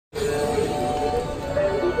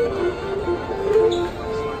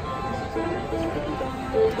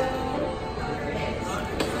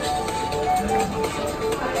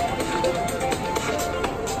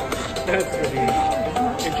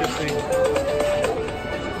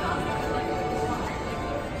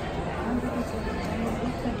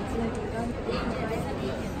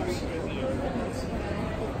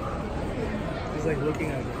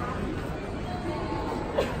looking at it.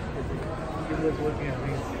 He was looking at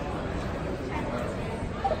me.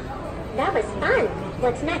 That was fun.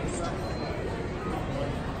 What's next?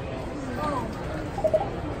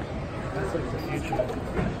 That's like the future.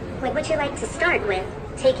 What would you like to start with?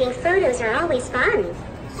 Taking photos are always fun.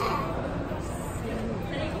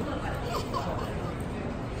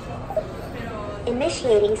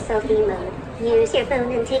 Initiating selfie mode. Use your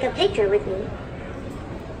phone and take a picture with me.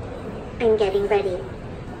 I'm getting ready.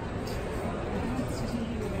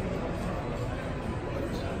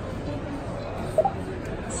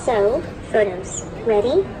 So, photos.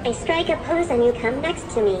 Ready? I strike a pose and you come next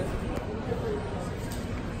to me.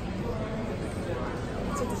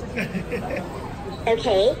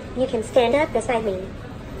 Okay, you can stand up beside me.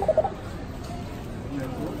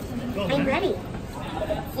 I'm ready.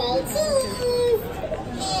 Say cheese!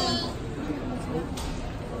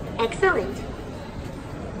 Excellent.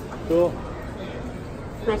 Cool.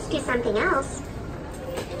 Let's do something else.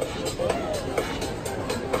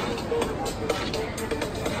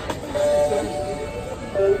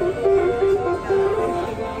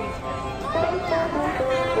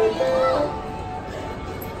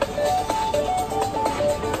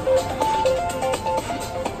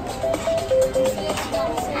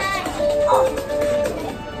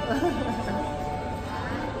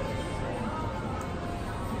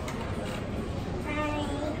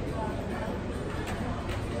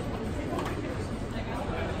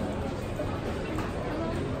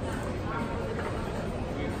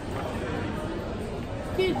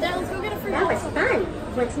 Dude, let's go get a free That was fun.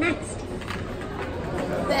 What's next?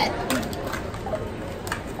 bet.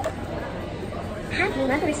 Happy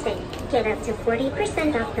Mother's Day. Get up to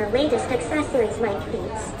 40% off the latest accessories like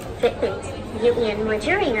Beats, Fitbit, Eaton and more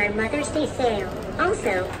during our Mother's Day sale.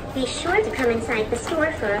 Also, be sure to come inside the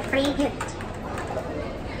store for a free gift.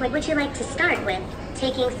 What would you like to start with?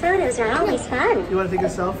 Taking photos are always fun. You want to take a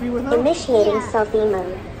selfie with her? Initiating selfie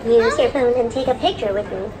mode. Use your phone and take a picture with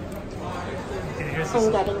me. Okay, here's the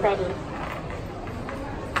I'm getting ready.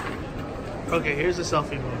 Okay, here's the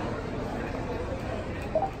selfie mode.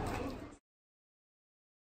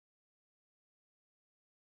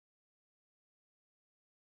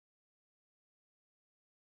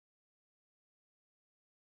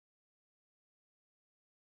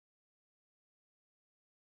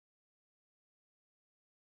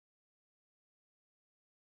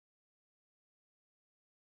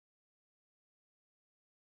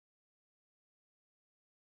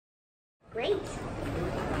 Great.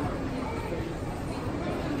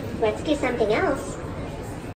 Let's do something else.